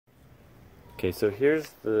Okay, so here's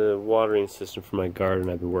the watering system for my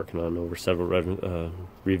garden I've been working on over several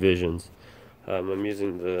revisions. I'm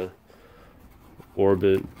using the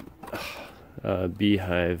Orbit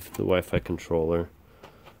bhyve, the Wi-Fi controller.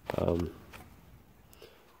 And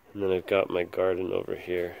then I've got my garden over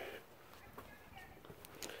here.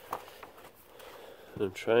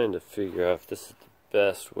 I'm trying to figure out if this is the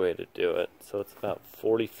best way to do it. So it's about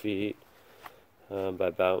 40 feet by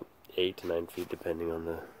about 8 to 9 feet depending on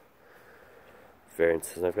the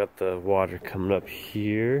variances. I've got the water coming up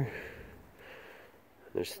here.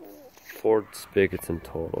 There's 4 spigots in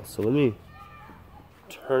total. So let me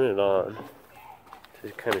turn it on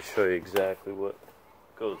to kind of show you exactly what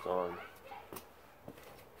goes on.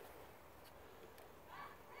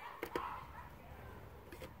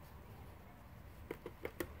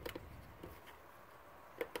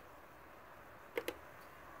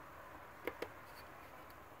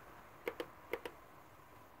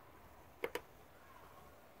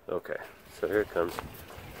 Okay, so here it comes.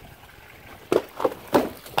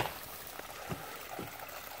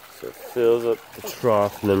 So it fills up the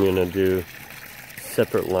trough, and I'm going to do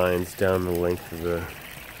separate lines down the length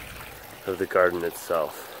of the garden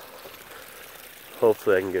itself.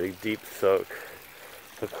 Hopefully I can get a deep soak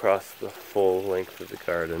across the full length of the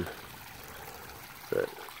garden. But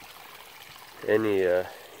any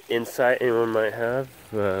insight anyone might have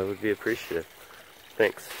would be appreciated.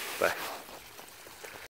 Thanks. Bye.